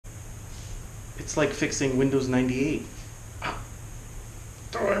It's like fixing Windows 98.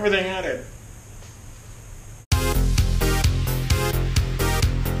 Throw everything at it.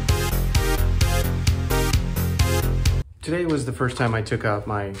 Today was the first time I took out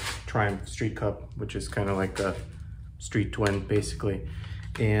my Triumph Street Cup, which is kind of like a street twin, basically.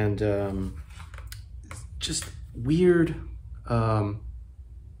 And just weird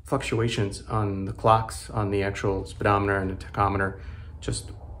fluctuations on the clocks, on the actual speedometer and the tachometer, just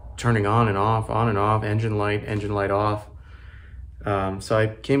turning on and off, engine light off. So I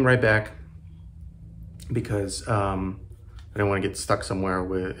came right back because I didn't want to get stuck somewhere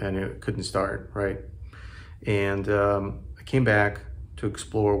and it couldn't start, right? And I came back to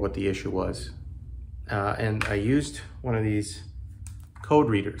explore what the issue was. And I used one of these code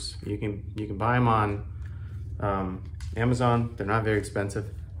readers. You can buy them on Amazon. They're not very expensive.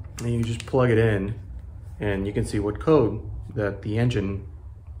 And you just plug it in and you can see what code that the engine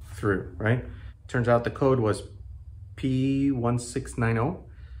threw, right? Turns out the code was P1690.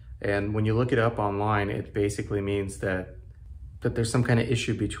 And when you look it up online, it basically means that there's some kind of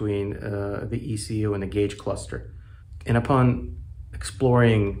issue between the ECU and the gauge cluster. And upon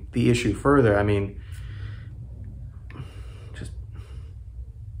exploring the issue further, I mean,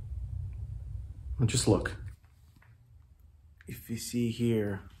 just look. If you see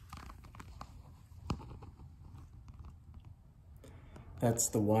here, that's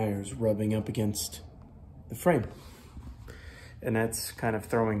the wires rubbing up against the frame. And that's kind of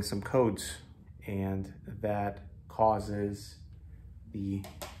throwing some codes, and that causes the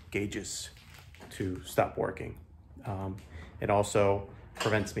gauges to stop working. It also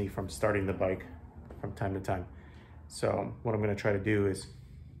prevents me from starting the bike from time to time. So what I'm gonna try to do is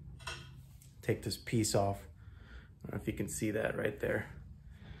take this piece off. I don't know if you can see that right there.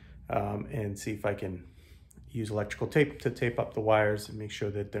 And see if I can use electrical tape to tape up the wires and make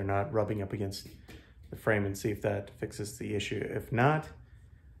sure that they're not rubbing up against the frame, and see if that fixes the issue. If not,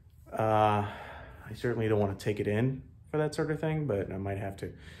 I certainly don't want to take it in for that sort of thing, but I might have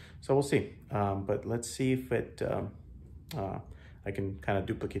to. So we'll see. But let's see if I can kind of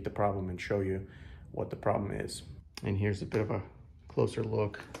duplicate the problem and show you what the problem is. And here's a bit of a closer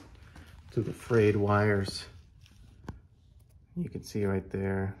look to the frayed wires. You can see right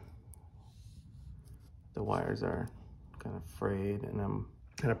there, the wires are kind of frayed, and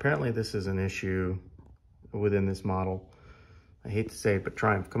apparently this is an issue within this model. I hate to say it, but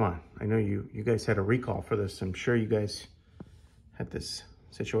Triumph, come on. I know you guys had a recall for this. I'm sure you guys had this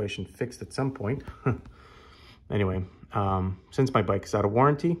situation fixed at some point. Anyway, since my bike is out of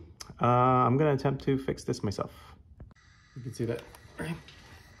warranty, I'm gonna attempt to fix this myself. You can see that, right?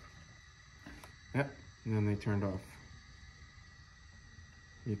 Yep, and then they turned off.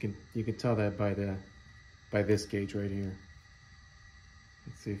 You can tell that by this gauge right here.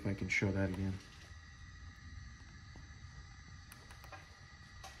 Let's see if I can show that again.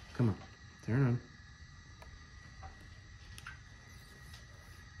 Come on, turn on.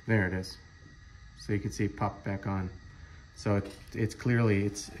 There it is. So you can see it pop back on. So it's clearly,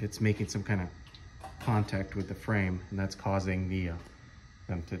 it's making some kind of contact with the frame, and that's causing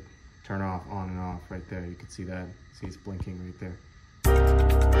them to turn off, on and off right there. You can see that. See, it's blinking right there.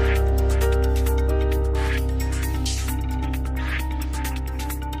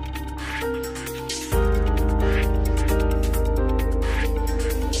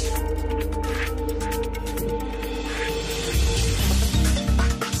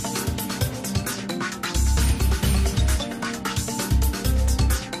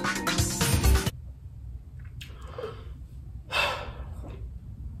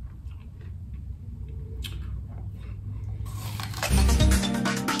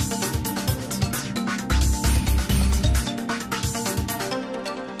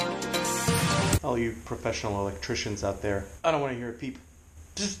 All you professional electricians out there, I don't want to hear a peep.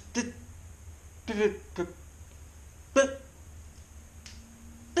 Yeah,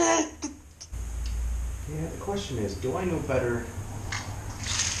 the question is, do I know better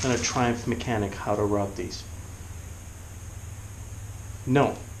than a Triumph mechanic how to route these?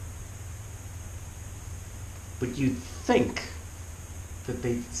 No. But you'd think that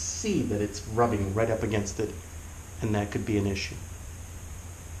they'd see that it's rubbing right up against it, and that could be an issue.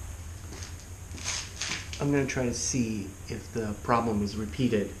 I'm going to try to see if the problem is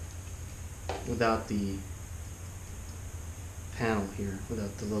repeated without the panel here,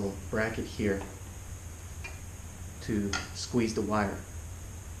 without the little bracket here to squeeze the wire.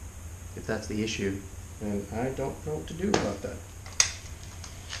 If that's the issue, then I don't know what to do about that.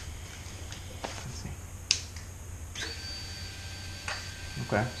 Let's see.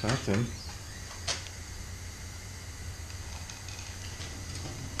 Okay, so that's in.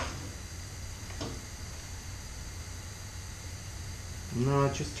 No,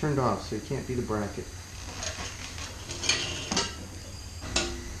 it just turned off, so it can't be the bracket.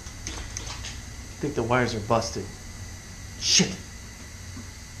 I think the wires are busted. Shit!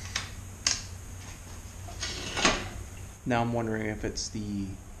 Now I'm wondering if it's the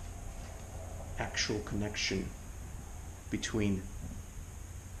actual connection between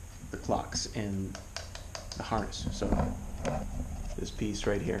the clocks and the harness. So this piece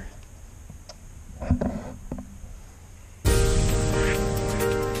right here.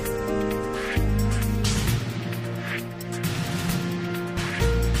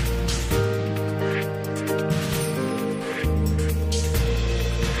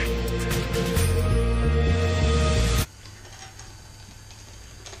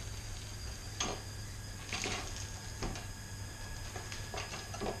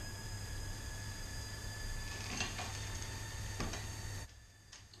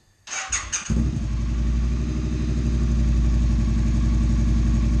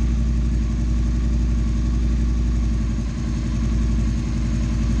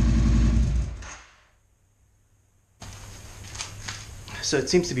 So it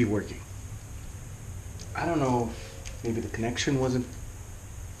seems to be working. I don't know, maybe the connection wasn't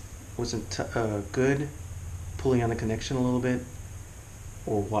good, pulling on the connection a little bit,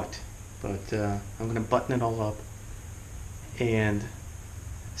 or what. But I'm gonna button it all up and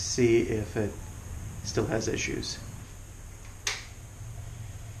see if it still has issues.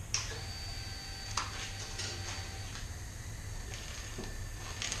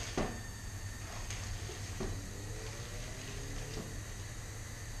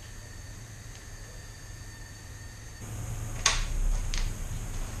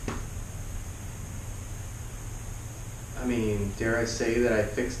 I mean, dare I say that I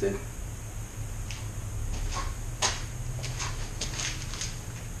fixed it?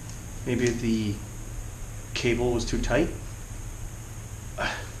 Maybe the cable was too tight?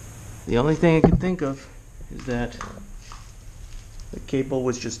 The only thing I could think of is that the cable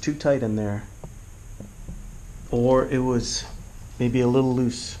was just too tight in there. Or it was maybe a little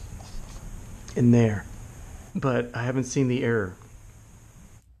loose in there. But I haven't seen the error.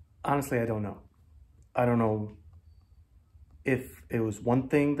 Honestly, I don't know. I don't know if it was one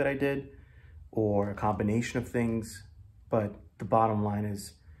thing that I did or a combination of things, but the bottom line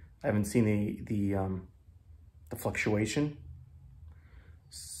is I haven't seen the fluctuation.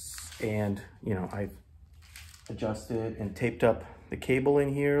 And, you know, I've adjusted and taped up the cable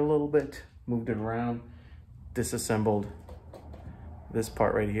in here a little bit, moved it around, disassembled this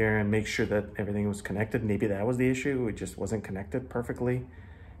part right here and make sure that everything was connected. Maybe that was the issue. It just wasn't connected perfectly.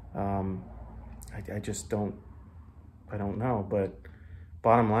 I just don't know, but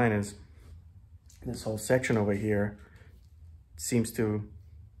bottom line is this whole section over here seems to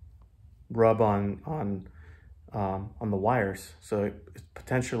rub on the wires, so it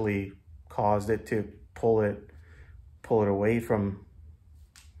potentially caused it to pull it away from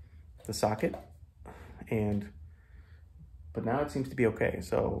the socket, but now it seems to be okay.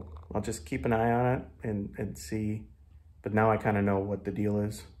 So I'll just keep an eye on it and see, but now I kind of know what the deal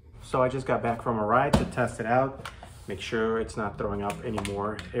is. So I just got back from a ride to test it out, make sure it's not throwing up any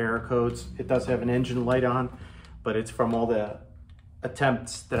more error codes. It does have an engine light on, but it's from all the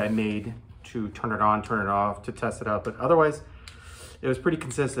attempts that I made to turn it on, turn it off, to test it out. But otherwise, it was pretty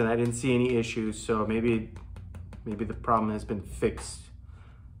consistent. I didn't see any issues, so maybe the problem has been fixed.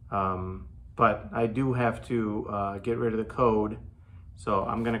 But I do have to get rid of the code. So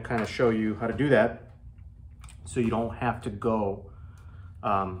I'm gonna kind of show you how to do that so you don't have to go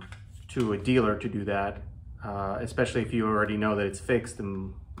to a dealer to do that, especially if you already know that it's fixed,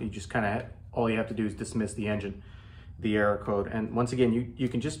 and you just kind of, all you have to do is dismiss the engine, the error code. And once again, you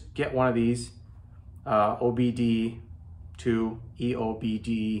can just get one of these OBD to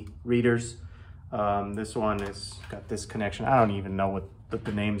EOBD readers. This one has got this connection. I don't even know what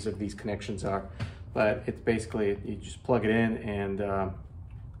the names of these connections are, but it's basically, you just plug it in and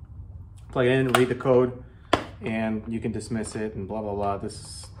read the code, and you can dismiss it and blah, blah, blah. This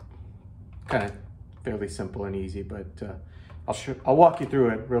is kind of fairly simple and easy, but I'll walk you through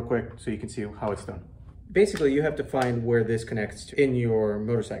it real quick so you can see how it's done. Basically, you have to find where this connects to in your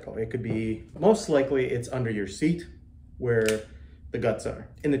motorcycle. It could be, most likely it's under your seat where the guts are.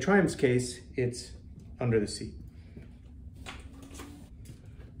 In the Triumph's case, it's under the seat.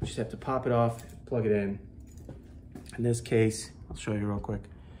 You just have to pop it off, plug it in. In this case, I'll show you real quick.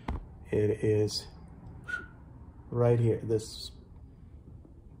 It is right here, this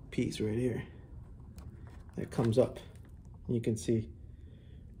piece right here that comes up. You can see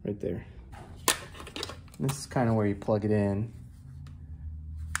right there. This is kind of where you plug it in,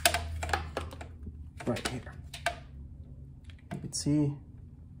 right here. You can can see,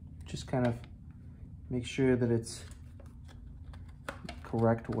 just kind of make sure that it's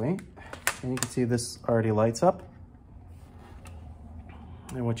correct way. And you can see this already lights up.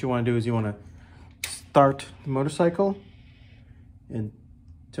 And what you want to do is you want to start the motorcycle and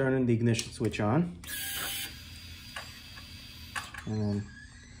turn the ignition switch on. And then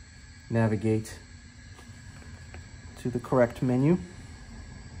navigate to the correct menu.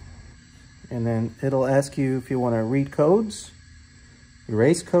 And then it'll ask you if you want to read codes,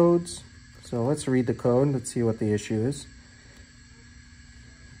 erase codes. So let's read the code. Let's see what the issue is.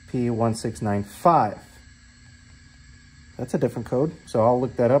 P1695. That's a different code. So I'll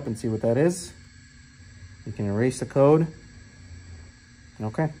look that up and see what that is. You can erase the code.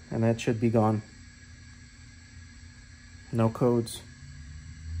 Okay, and that should be gone. No codes.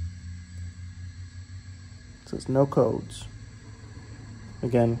 It says no codes.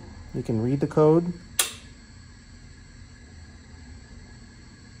 Again, you can read the code.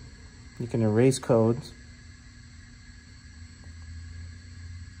 You can erase codes.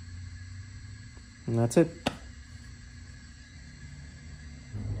 And that's it.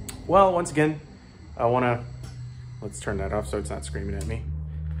 Well, once again, let's turn that off so it's not screaming at me.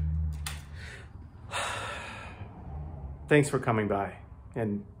 Thanks for coming by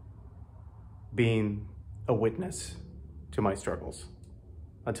and being a witness to my struggles.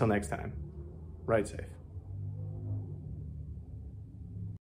 Until next time, ride safe.